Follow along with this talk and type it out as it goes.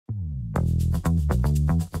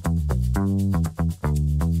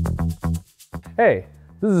Hey,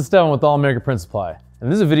 this is Estevan with All American Print Supply,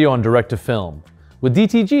 and this is a video on direct-to-film with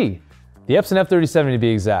DTG, the Epson F3070 to be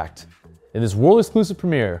exact. In this world-exclusive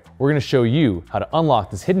premiere, we're going to show you how to unlock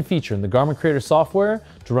this hidden feature in the Garment Creator software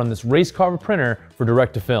to run this race carver printer for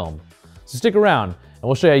direct-to-film. So stick around, and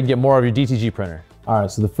we'll show you how you can get more of your DTG printer. All right,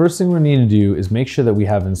 so the first thing we need to do is make sure that we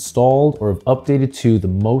have installed or have updated to the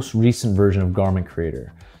most recent version of Garment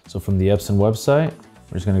Creator. So from the Epson website,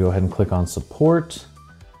 we're just going to go ahead and click on Support.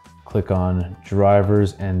 Click on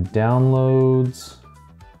Drivers and Downloads.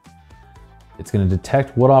 It's going to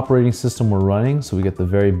detect what operating system we're running, so we get the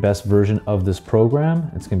very best version of this program.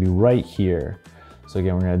 It's going to be right here. So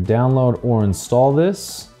again, we're going to download or install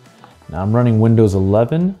this. Now I'm running Windows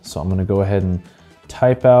 11, so I'm going to go ahead and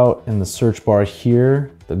type out in the search bar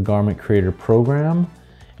here the Garment Creator program.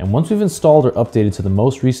 And once we've installed or updated to the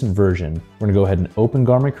most recent version, we're going to go ahead and open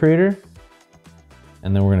Garment Creator,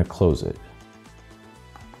 and then we're going to close it.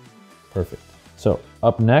 Perfect. So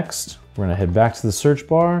up next, we're gonna head back to the search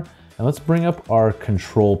bar and let's bring up our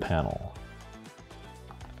control panel.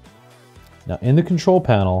 Now in the control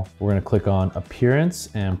panel, we're gonna click on Appearance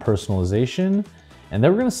and Personalization, and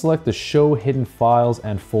then we're gonna select the Show Hidden Files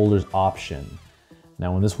and Folders option.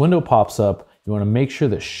 Now when this window pops up, you wanna make sure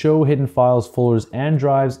that Show Hidden Files, Folders, and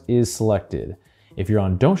Drives is selected. If you're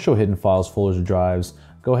on Don't Show Hidden Files, Folders, or Drives,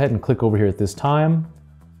 go ahead and click over here at this time,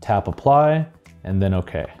 tap Apply, and then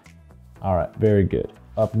OK. All right, very good.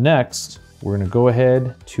 Up next, we're gonna go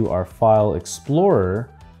ahead to our File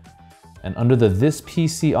Explorer, and under the This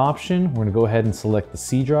PC option, we're gonna go ahead and select the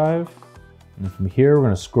C drive. And from here, we're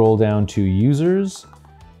gonna scroll down to Users,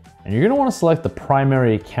 and you're gonna wanna select the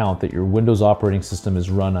primary account that your Windows operating system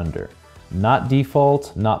is run under. Not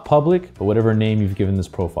default, not public, but whatever name you've given this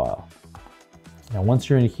profile. Now, once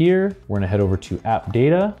you're in here, we're gonna head over to App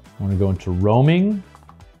Data. We're gonna go into Roaming,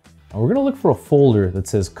 and we're gonna look for a folder that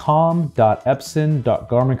says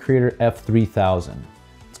com.epson.garmentcreatorf3000.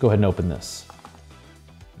 Let's go ahead and open this.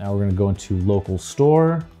 Now we're gonna go into Local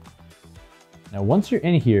Store. Now once you're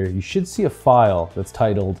in here, you should see a file that's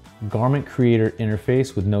titled Garment Creator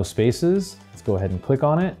Interface with no spaces. Let's go ahead and click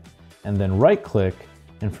on it, and then right click,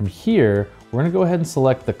 and from here, we're gonna go ahead and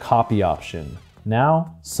select the copy option.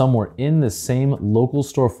 Now, somewhere in the same local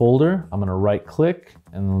store folder, I'm gonna right click,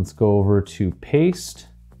 and let's go over to Paste.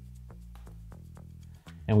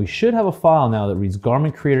 And we should have a file now that reads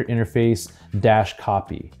Garment Creator Interface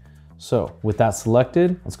 -copy. So with that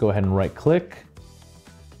selected, let's go ahead and right click.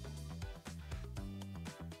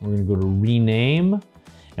 We're gonna go to Rename,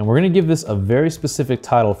 and we're gonna give this a very specific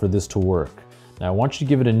title for this to work. Now I want you to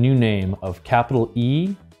give it a new name of capital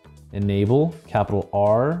E, Enable, capital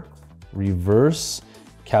R, Reverse,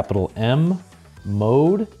 capital M,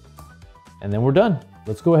 Mode, and then we're done.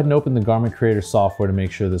 Let's go ahead and open the Garment Creator software to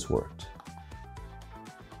make sure this worked.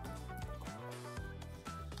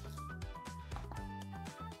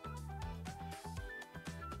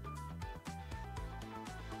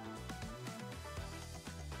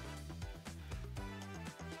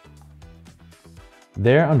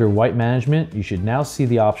 There under White Management, you should now see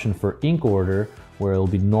the option for ink order, where it'll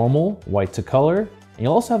be normal, white to color, and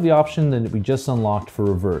you'll also have the option that we just unlocked for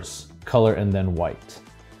reverse, color and then white.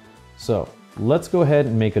 So let's go ahead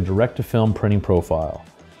and make a direct-to-film printing profile.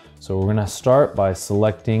 So we're gonna start by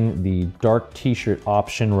selecting the dark t-shirt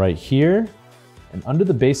option right here, and under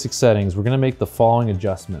the basic settings, we're gonna make the following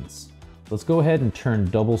adjustments. Let's go ahead and turn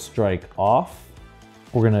double strike off.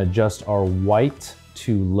 We're gonna adjust our white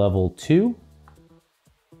to level 2.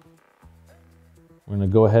 We're gonna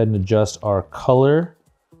go ahead and adjust our color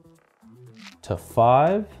to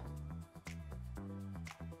 5.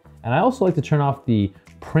 And I also like to turn off the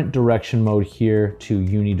print direction mode here to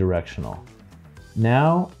unidirectional.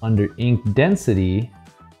 Now, under ink density,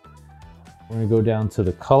 we're gonna go down to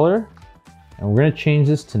the color, and we're gonna change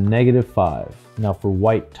this to -5. Now for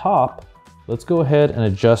white top, let's go ahead and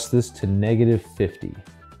adjust this to -50.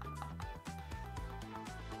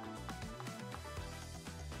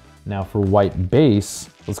 Now for white base,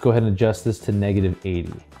 let's go ahead and adjust this to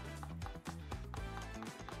 -80.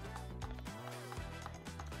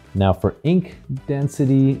 Now for ink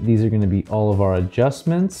density, these are going to be all of our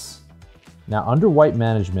adjustments. Now under white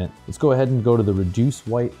management, let's go ahead and go to the reduce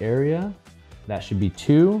white area. That should be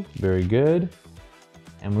 2, very good.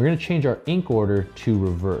 And we're going to change our ink order to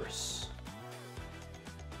reverse.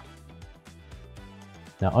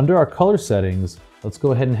 Now under our color settings, let's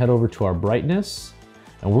go ahead and head over to our brightness.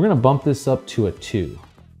 And we're gonna bump this up to a 2.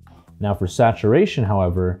 Now for saturation,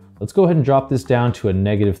 however, let's go ahead and drop this down to a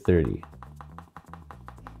 -30.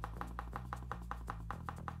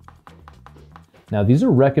 Now these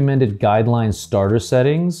are recommended guideline starter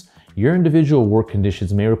settings. Your individual work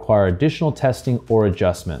conditions may require additional testing or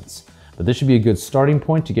adjustments, but this should be a good starting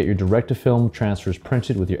point to get your direct-to-film transfers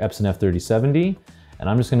printed with your Epson F3070. And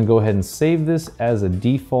I'm just gonna go ahead and save this as a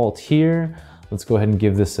default here. Let's go ahead and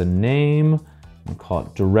give this a name and call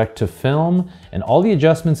it direct-to-film. And all the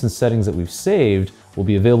adjustments and settings that we've saved will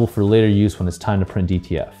be available for later use when it's time to print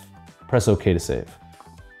DTF. Press OK to save.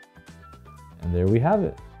 And there we have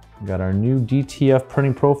it. We've got our new DTF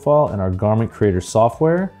printing profile and our Garment Creator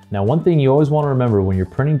software. Now, one thing you always want to remember when you're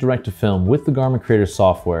printing direct-to-film with the Garment Creator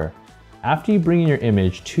software, after you bring in your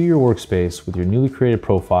image to your workspace with your newly created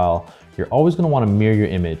profile, you're always going to want to mirror your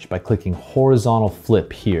image by clicking horizontal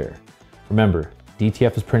flip here. Remember,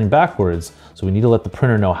 DTF is printing backwards, so we need to let the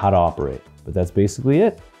printer know how to operate. But that's basically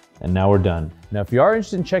it. And now we're done. Now, if you are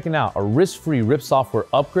interested in checking out a risk-free RIP software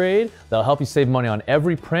upgrade that'll help you save money on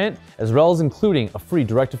every print, as well as including a free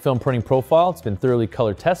direct-to-film printing profile, it's been thoroughly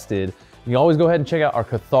color tested, you can always go ahead and check out our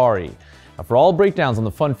Cathari. Now, for all breakdowns on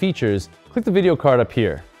the fun features, click the video card up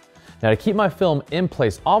here. Now, to keep my film in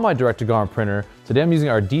place on my direct-to-garment printer, today I'm using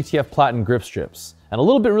our DTF Platinum grip strips. And a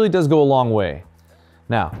little bit really does go a long way.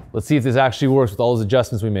 Now, let's see if this actually works with all those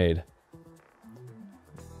adjustments we made.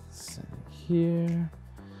 Send it here.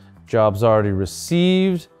 Job's already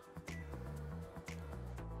received.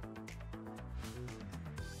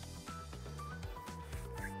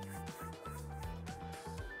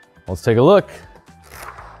 Let's take a look.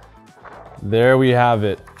 There we have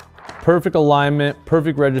it. Perfect alignment,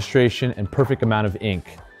 perfect registration, and perfect amount of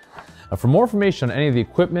ink. Now, for more information on any of the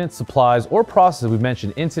equipment, supplies, or processes we've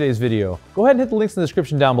mentioned in today's video, go ahead and hit the links in the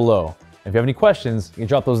description down below. And if you have any questions, you can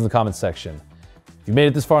drop those in the comments section. If you made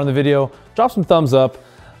it this far in the video, drop some thumbs up.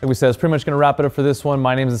 Like we said, it's pretty much going to wrap it up for this one.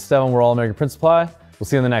 My name is Estevan. We're All American Print Supply. We'll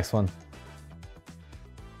see you in the next one.